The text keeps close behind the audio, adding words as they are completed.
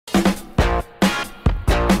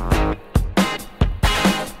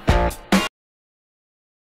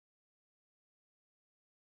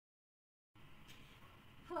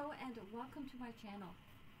and welcome to my channel.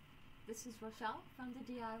 This is Rochelle from the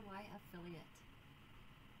DIY Affiliate.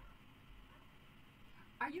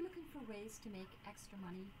 Are you looking for ways to make extra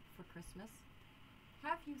money for Christmas?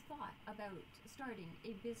 Have you thought about starting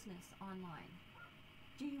a business online?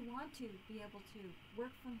 Do you want to be able to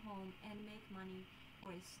work from home and make money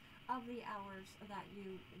of the hours that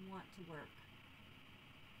you want to work?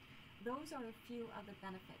 Those are a few of the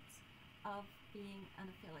benefits of being an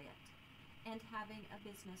affiliate and having a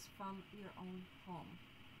business from your own home.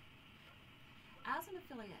 As an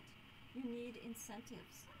affiliate, you need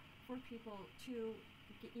incentives for people to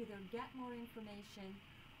either get more information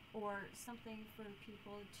or something for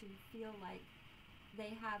people to feel like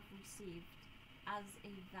they have received as a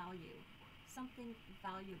value, something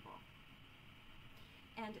valuable.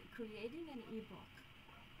 And creating an ebook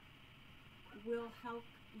will help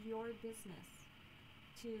your business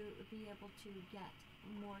to be able to get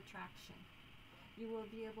more traction. You will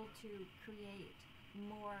be able to create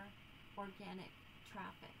more organic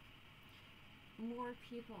traffic. More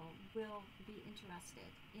people will be interested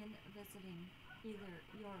in visiting either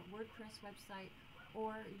your WordPress website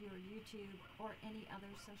or your YouTube or any other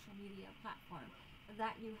social media platform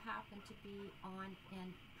that you happen to be on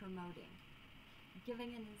and promoting. Giving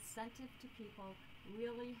an incentive to people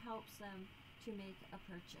really helps them to make a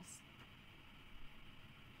purchase.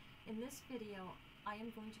 In this video, I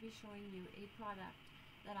am going to be showing you a product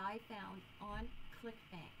that I found on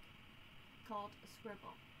Clickbank called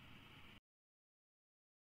Sqribble.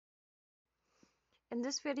 In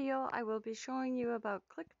this video, I will be showing you about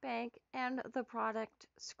Clickbank and the product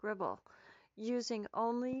Sqribble using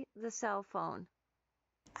only the cell phone.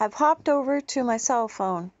 I've hopped over to my cell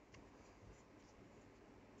phone.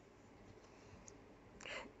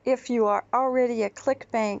 If you are already a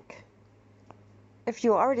Clickbank, if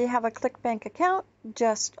you already have a Clickbank account,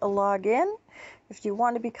 just log in. If you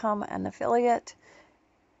want to become an affiliate,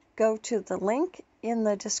 go to the link in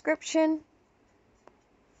the description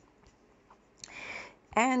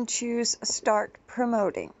and choose Start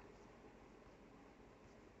Promoting.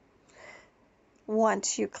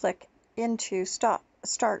 Once you click into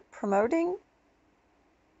Start Promoting,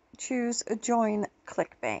 choose Join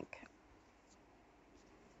Clickbank.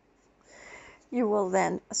 You will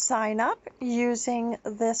then sign up using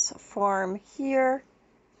this form here.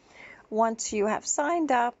 Once you have signed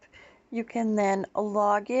up, you can then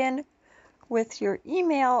log in with your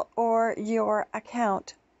email or your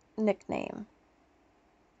account nickname.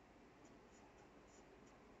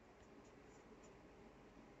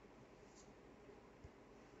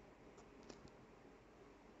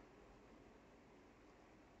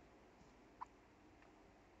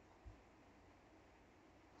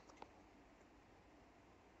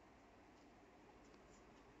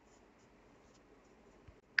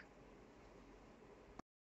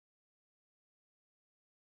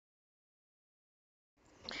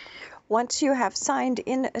 Once you have signed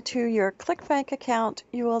in to your Clickbank account,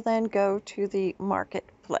 you will then go to the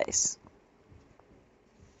marketplace.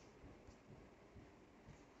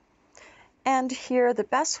 And here, the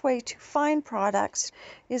best way to find products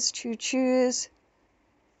is to choose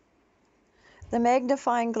the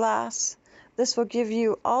magnifying glass. This will give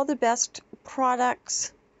you all the best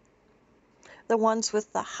products, the ones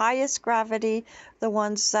with the highest gravity, the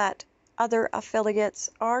ones that other affiliates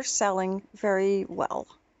are selling very well.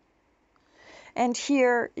 And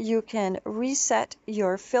here you can reset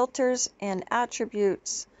your filters and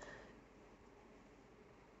attributes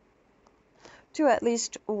to at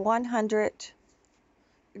least 100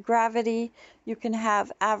 gravity. You can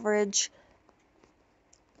have average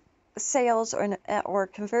sales or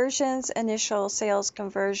conversions, initial sales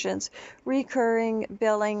conversions, recurring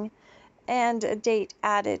billing, and a date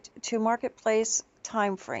added to marketplace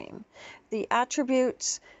time frame. The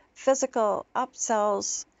attributes, physical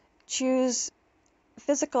upsells, choose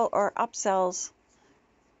physical or upsells,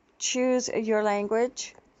 choose your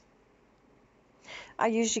language. I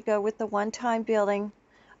usually go with the one-time billing,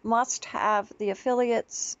 must have the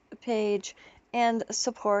affiliates page, and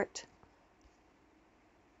support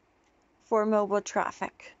for mobile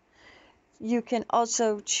traffic. You can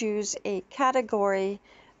also choose a category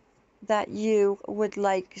that you would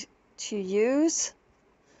like to use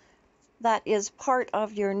that is part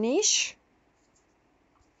of your niche.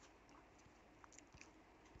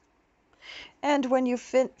 And when you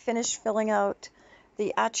finish filling out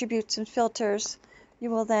the attributes and filters,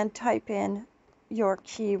 you will then type in your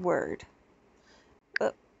keyword.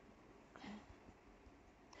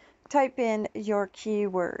 Type in your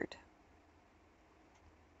keyword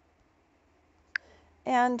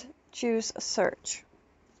and choose search.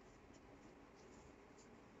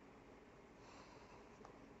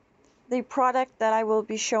 The product that I will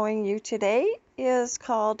be showing you today is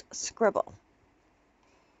called Sqribble.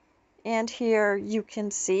 And here you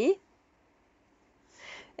can see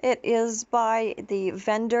it is by the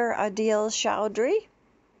vendor Adil Chowdhury.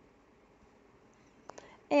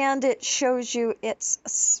 And it shows you its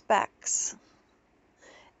specs.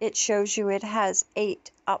 It shows you it has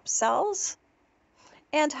 8 upsells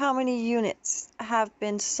and how many units have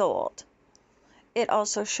been sold. It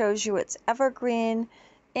also shows you it's evergreen,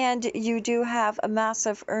 and you do have a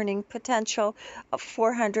massive earning potential of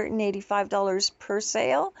 $485 per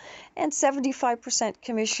sale and 75%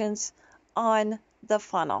 commissions on the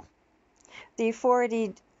funnel. The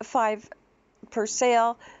 $485 per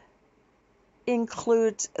sale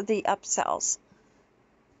includes the upsells.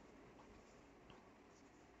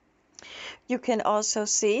 You can also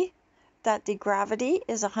see that the gravity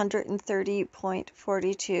is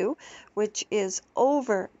 130.42, which is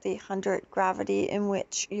over the 100 gravity in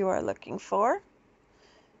which you are looking for.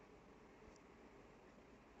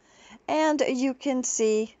 And you can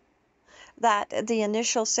see that the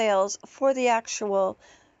initial sales for the actual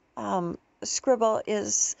Sqribble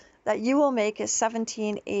is that you will make is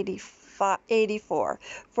 $17.84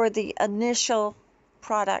 for the initial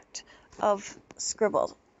product of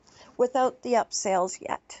Sqribble without the upsells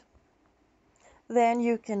yet. Then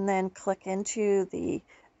you can then click into the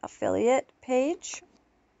affiliate page.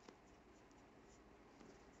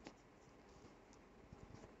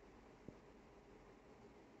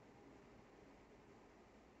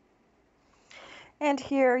 And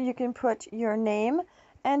here you can put your name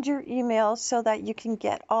and your email so that you can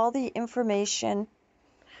get all the information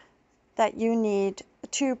that you need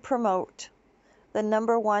to promote the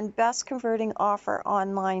 #1 best converting offer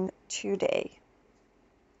online today.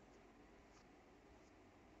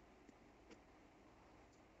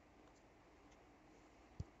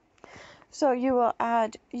 So you will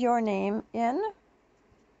add your name in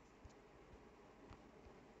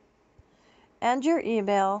and your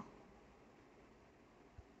email.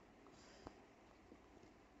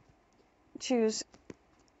 Choose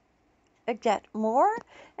Get More,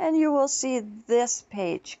 and you will see this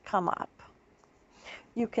page come up.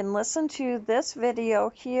 You can listen to this video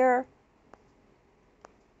here,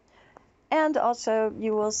 and also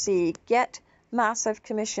you will see Get Massive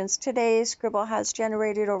Commissions. Today, Sqribble has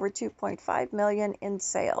generated over 2.5 million in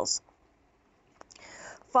sales.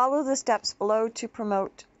 Follow the steps below to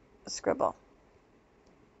promote Sqribble.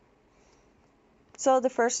 So the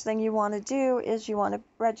first thing you want to do is you want to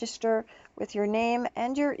register with your name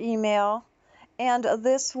and your email, and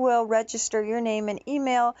this will register your name and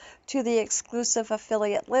email to the exclusive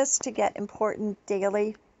affiliate list to get important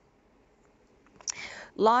daily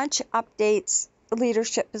launch updates,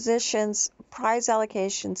 leadership positions, prize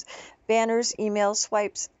allocations, banners, email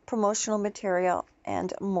swipes, promotional material,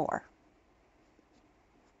 and more.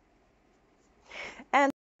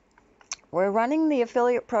 And we're running the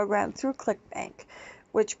affiliate program through Clickbank,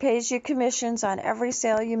 which pays you commissions on every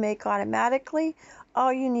sale you make automatically.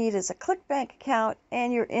 All you need is a Clickbank account,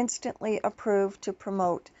 and you're instantly approved to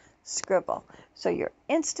promote Sqribble. So you're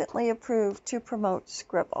instantly approved to promote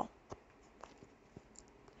Sqribble.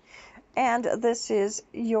 And this is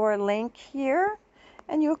your link here,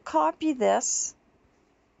 and you copy this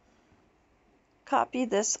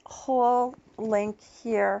whole link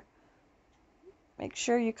here. Make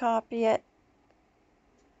sure you copy it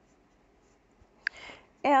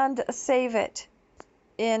and save it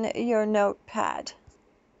in your notepad.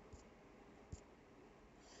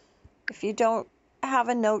 If you don't have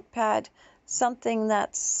a notepad, something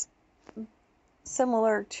that's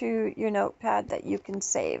similar to your notepad that you can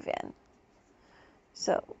save in.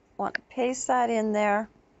 So want to paste that in there.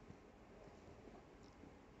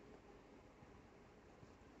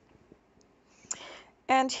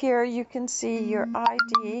 And here you can see your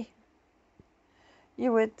ID.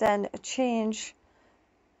 You would then change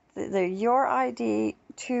your ID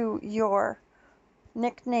to your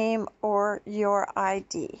nickname or your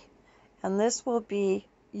ID. And this will be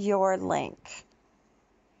your link.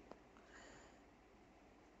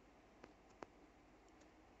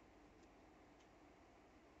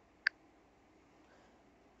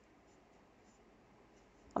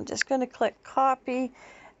 I'm just going to click copy,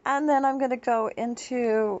 and then I'm going to go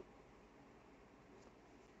into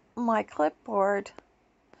my clipboard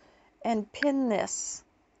and pin this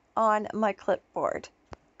on my clipboard.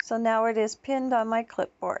 So now it is pinned on my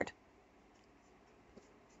clipboard.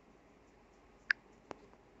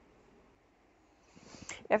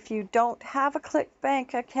 If you don't have a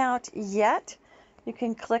Clickbank account yet, you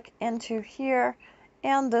can click into here,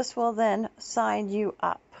 and this will then sign you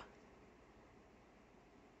up.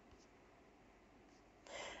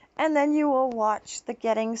 and then you will watch the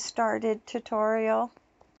Getting Started tutorial.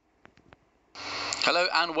 Hello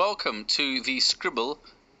and welcome to the Sqribble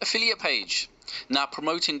affiliate page. Now,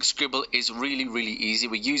 promoting Sqribble is really easy.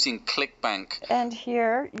 We're using Clickbank. And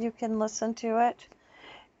here you can listen to it.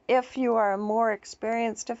 If you are a more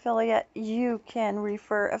experienced affiliate, you can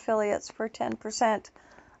refer affiliates for 10%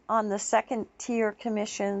 on the second tier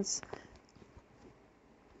commissions,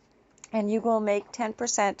 and you will make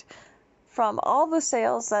 10% from all the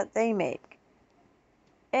sales that they make.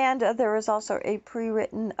 And there is also a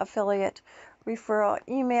pre-written affiliate referral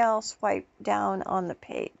email. Swipe down on the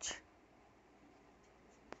page.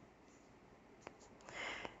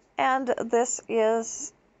 And this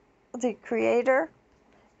is the creator.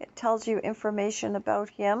 It tells you information about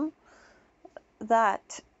him,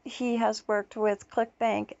 that he has worked with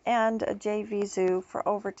Clickbank and JVZoo for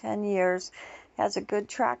over 10 years, has a good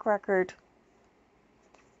track record,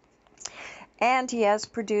 and he has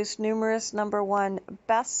produced numerous #1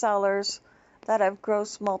 bestsellers that have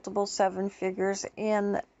grossed multiple 7 figures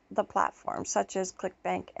in the platform, such as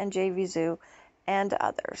Clickbank and JVZoo and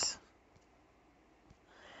others.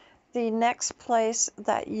 The next place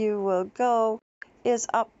that you will go is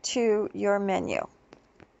up to your menu.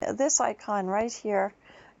 This icon right here,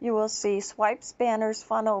 you will see swipes, banners,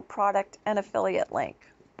 funnel, product, and affiliate link.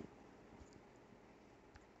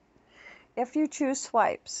 If you choose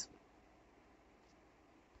swipes,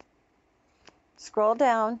 scroll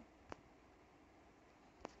down,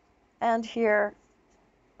 and here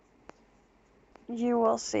you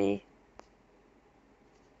will see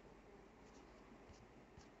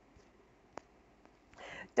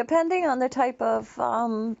depending on the type of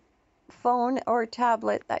phone or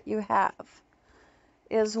tablet that you have,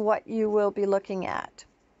 is what you will be looking at.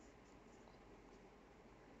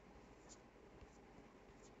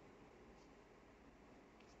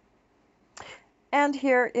 And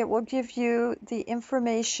here it will give you the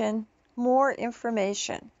information, more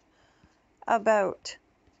information about,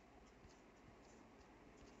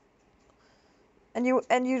 and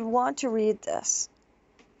you want to read this.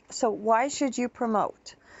 So why should you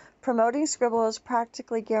promote? Promoting Sqribble is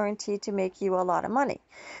practically guaranteed to make you a lot of money.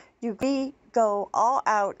 We go all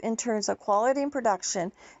out in terms of quality and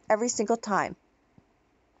production every single time.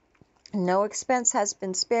 No expense has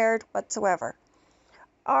been spared whatsoever.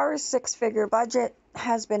 Our 6-figure budget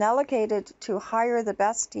has been allocated to hire the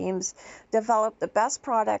best teams, develop the best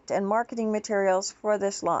product and marketing materials for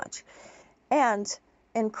this launch, and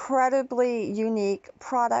incredibly unique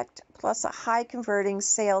product plus a high converting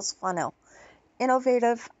sales funnel,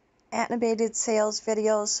 innovative animated sales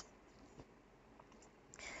videos,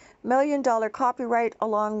 $1 million copyright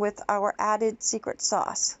along with our added secret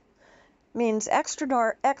sauce. Means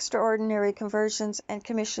extraordinary conversions and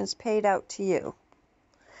commissions paid out to you.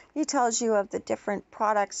 He tells you of the different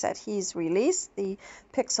products that he's released, the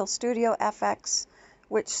Pixel Studio FX,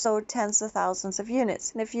 which sold tens of thousands of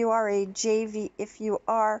units. And if you are a JV, if you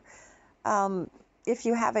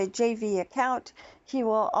have a JV account, he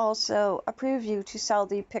will also approve you to sell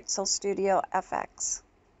the Pixel Studio FX.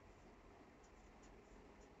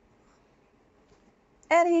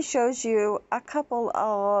 And he shows you a couple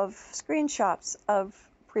of screenshots of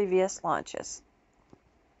previous launches.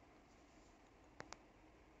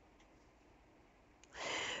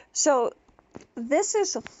 So this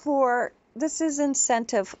is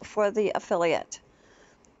incentive for the affiliate.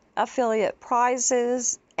 Affiliate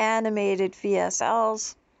prizes, animated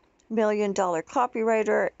VSLs, $1 million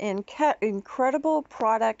copywriter, incredible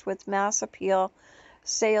product with mass appeal,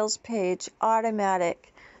 sales page,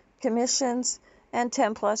 automatic commissions, and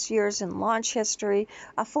 10 plus years in launch history,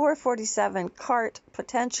 a 447 cart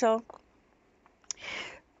potential,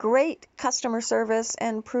 great customer service,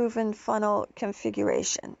 and proven funnel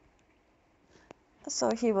configuration.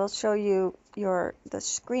 So he will show you the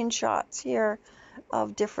screenshots here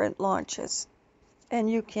of different launches, and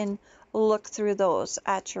you can look through those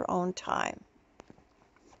at your own time.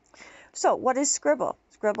 So what is Sqribble?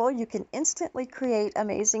 Sqribble, you can instantly create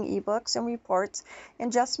amazing ebooks and reports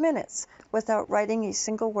in just minutes without writing a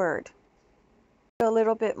single word. A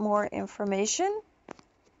little bit more information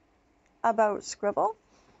about Sqribble,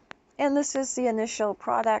 and this is the initial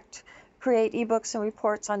product. Create ebooks and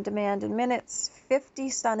reports on demand in minutes,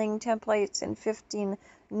 50 stunning templates in 15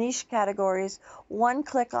 niche categories,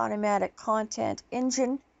 one-click automatic content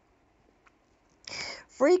engine,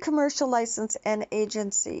 free commercial license and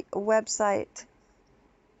agency website.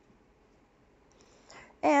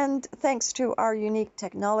 And thanks to our unique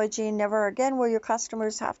technology, never again will your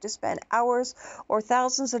customers have to spend hours or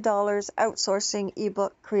thousands of dollars outsourcing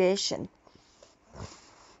ebook creation.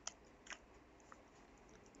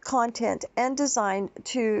 content and design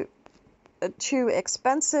to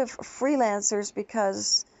expensive freelancers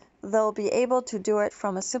because they'll be able to do it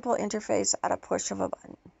from a simple interface at a push of a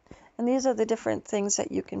button. And these are the different things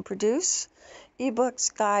that you can produce: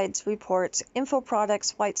 ebooks, guides, reports, info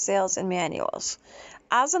products, white sales, and manuals.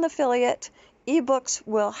 As an affiliate, ebooks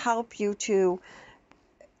will help you to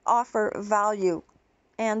offer value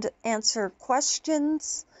and answer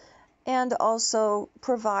questions and also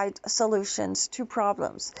provide solutions to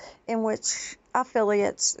problems in which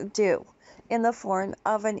affiliates do in the form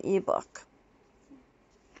of an ebook.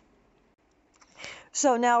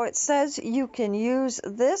 So now it says you can use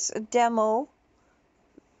this demo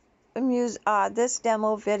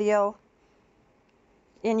video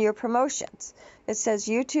in your promotions. It says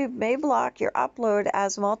YouTube may block your upload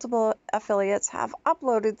as multiple affiliates have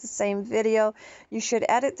uploaded the same video. You should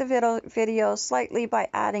edit the video slightly by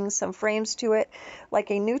adding some frames to it, like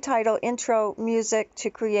a new title, intro, music, to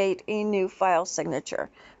create a new file signature.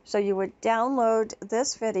 So you would download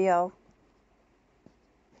this video.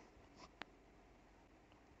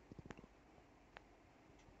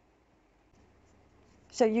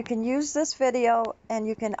 So you can use this video and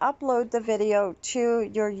you can upload the video to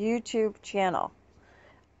your YouTube channel.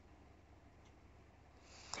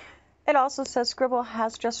 It also says Sqribble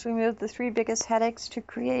has just removed the 3 biggest headaches to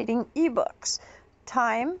creating ebooks: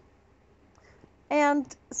 time, and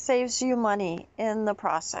saves you money in the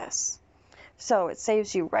process. So it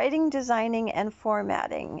saves you writing, designing, and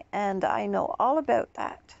formatting, and I know all about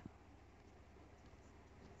that.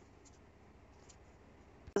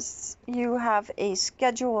 You have a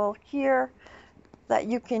schedule here that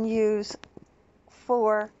you can use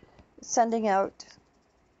for sending out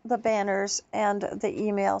the banners and the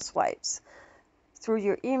email swipes through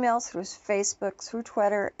your email, through Facebook, through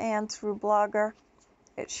Twitter, and through Blogger.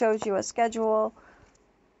 It shows you a schedule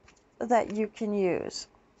that you can use.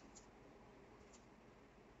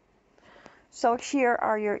 So here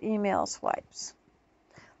are your email swipes: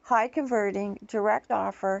 high converting, direct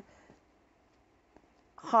offer,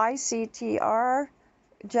 high CTR,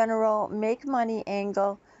 general, make money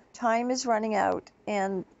angle, time is running out,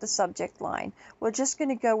 and the subject line. We're just going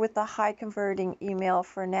to go with the high converting email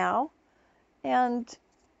for now. And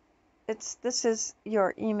this is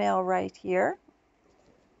your email right here.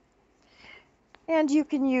 And you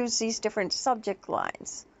can use these different subject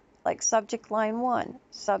lines, like subject line 1,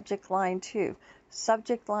 subject line 2,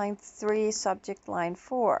 subject line 3, subject line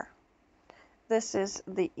 4. This is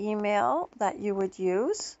the email that you would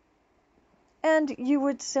use, and you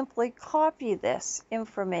would simply copy this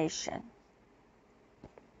information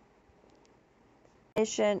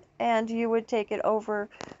and you would take it over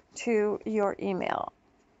to your email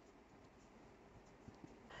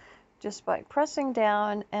just by pressing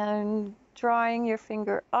down and drawing your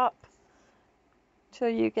finger up till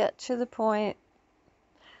you get to the point,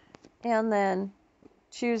 and then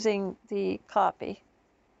choosing the copy.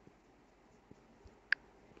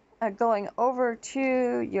 Going over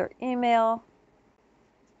to your email,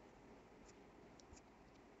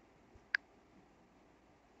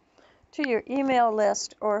 to your email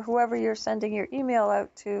list, or whoever you're sending your email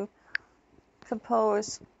out to,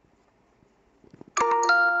 compose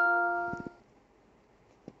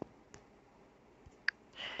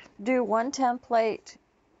do one template,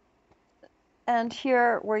 and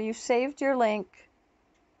here where you saved your link,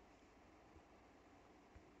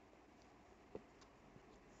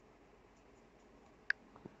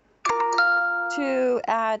 to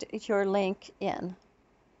add your link in.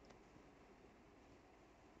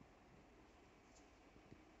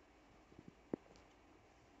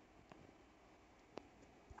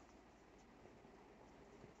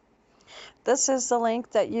 This is the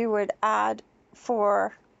link that you would add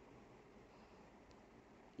for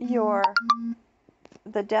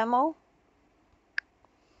the demo.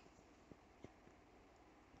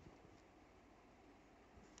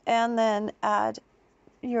 And then add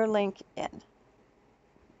your link in.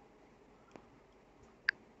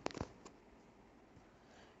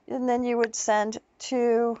 And then you would send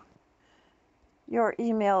to your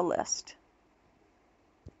email list.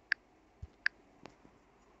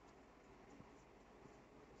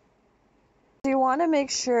 You want to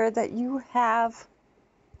make sure that you have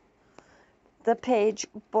the page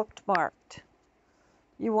bookmarked.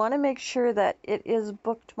 You want to make sure that it is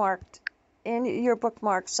bookmarked in your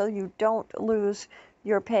bookmarks so you don't lose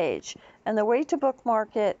your page. And the way to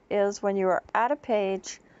bookmark it is when you are at a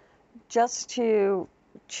page, just to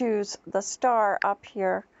choose the star up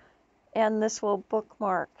here, and this will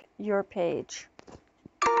bookmark your page.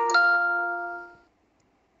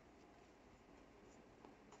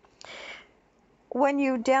 When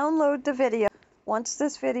you download the video, once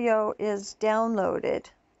this video is downloaded,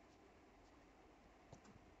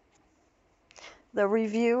 the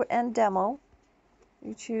review and demo,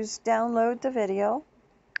 you choose download the video.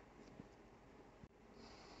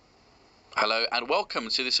 Hello and welcome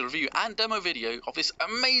to this review and demo video of this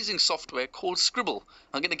amazing software called Sqribble.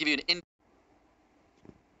 I'm going to give you an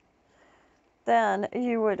Then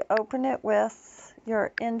you would open it with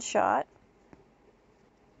your InShot.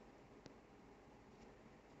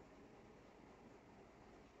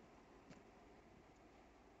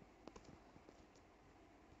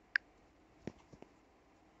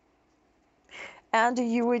 And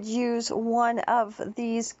you would use one of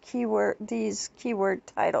these keyword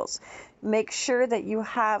titles. Make sure that you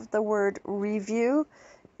have the word review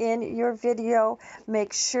in your video.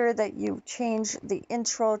 Make sure that you change the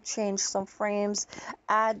intro, change some frames,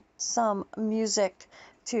 add some music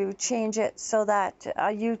to change it so that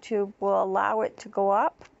YouTube will allow it to go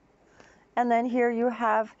up. And then here you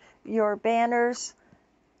have your banners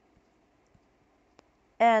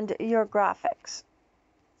and your graphics.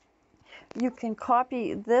 You can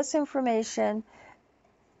copy this information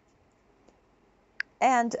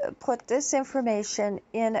and put this information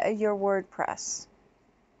in your WordPress.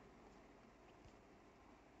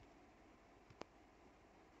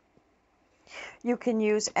 You can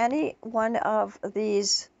use any one of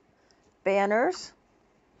these banners.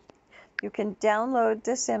 You can download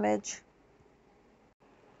this image.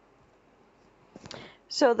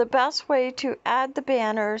 So the best way to add the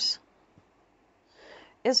banners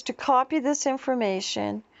is to copy this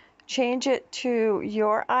information, change it to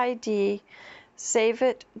your ID, save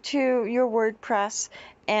it to your WordPress,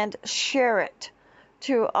 and share it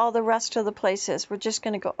to all the rest of the places. We're just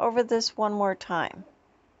going to go over this one more time.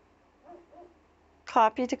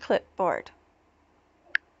 Copy to clipboard.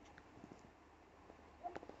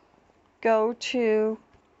 Go to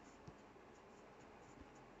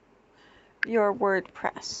your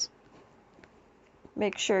WordPress.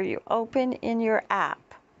 Make sure you open in your app.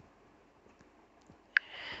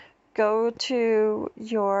 Go to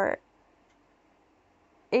your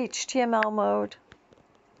HTML mode.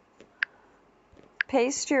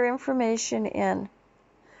 Paste your information in.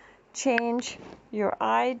 Change your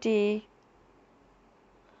ID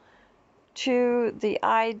to the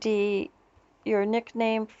ID, your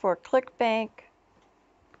nickname for Clickbank.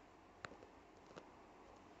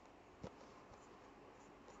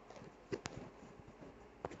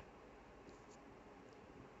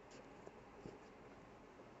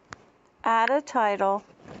 Add a title.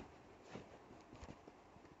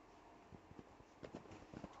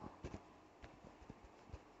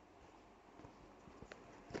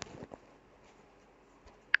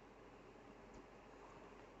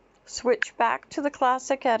 Switch back to the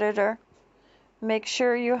classic editor. Make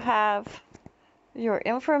sure you have your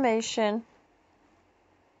information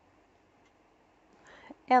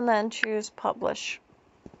and then choose publish.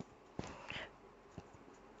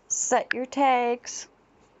 Set your tags.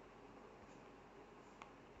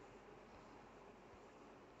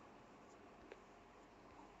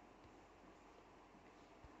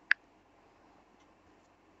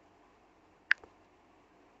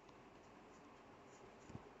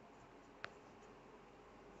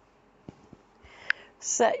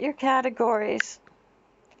 Set your categories.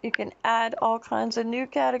 You can add all kinds of new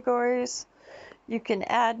categories. You can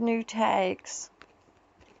add new tags.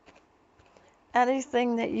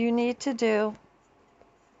 Anything that you need to do.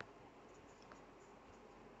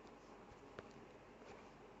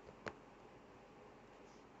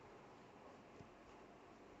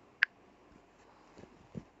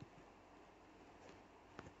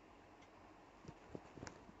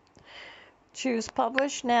 Choose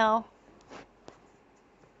Publish Now.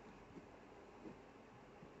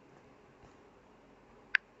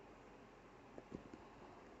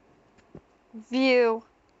 View.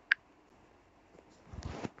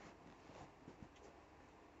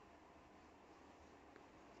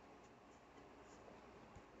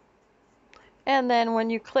 And then when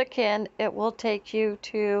you click in, it will take you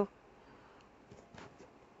to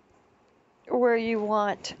where you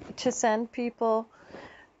want to send people.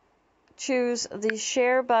 Choose the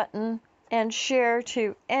share button and share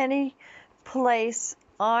to any place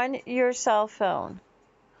on your cell phone.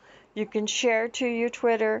 You can share to your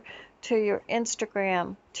Twitter, to your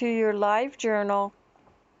Instagram, to your live journal.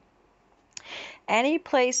 Any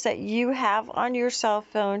place that you have on your cell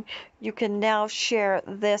phone, you can now share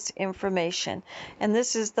this information. And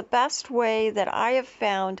this is the best way that I have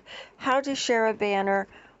found how to share a banner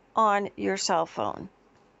on your cell phone.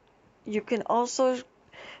 You can also,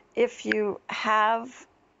 if you have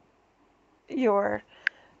your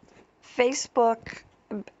Facebook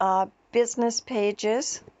business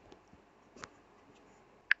pages,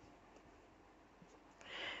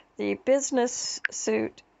 the business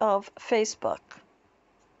suite of Facebook.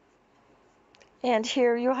 And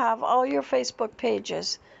here you have all your Facebook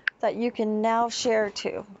pages that you can now share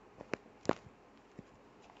to,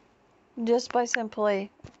 just by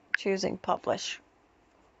simply choosing publish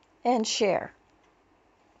and share.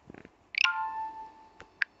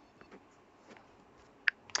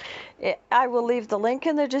 I will leave the link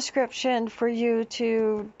in the description for you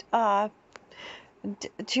to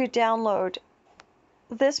download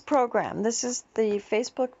this program. This is the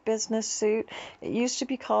Facebook Business Suite. It used to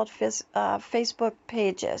be called Facebook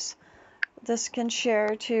Pages. This can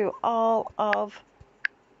share to all of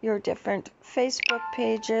your different Facebook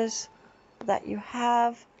pages that you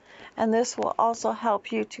have, and this will also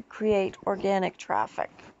help you to create organic traffic.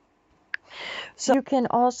 So you can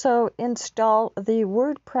also install the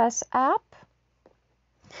WordPress app,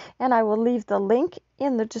 and I will leave the link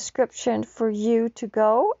in the description for you to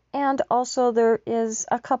go. And also there is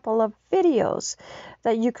a couple of videos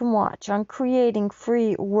that you can watch on creating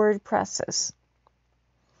free WordPresses.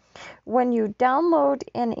 When you download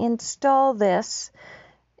and install this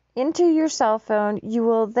into your cell phone, you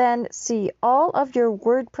will then see all of your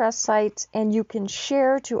WordPress sites, and you can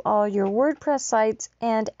share to all your WordPress sites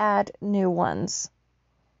and add new ones.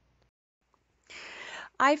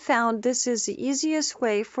 I found this is the easiest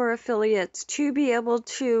way for affiliates to be able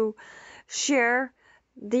to share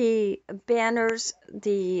the banners,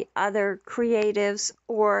 the other creatives,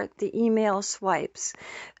 or the email swipes.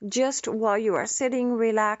 Just while you are sitting,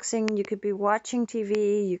 relaxing, you could be watching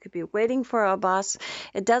TV, you could be waiting for a bus.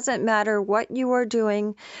 It doesn't matter what you are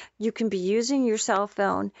doing. You can be using your cell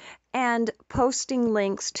phone and posting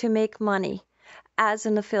links to make money as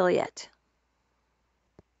an affiliate.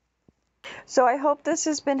 So I hope this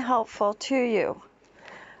has been helpful to you.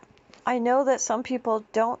 I know that some people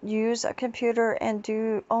don't use a computer and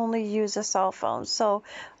do only use a cell phone, so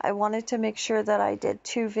I wanted to make sure that I did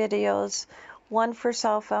 2 videos, one for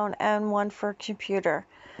cell phone and one for computer.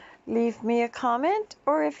 Leave me a comment,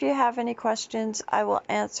 or if you have any questions, I will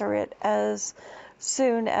answer it as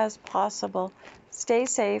soon as possible. Stay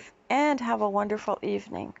safe and have a wonderful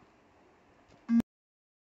evening.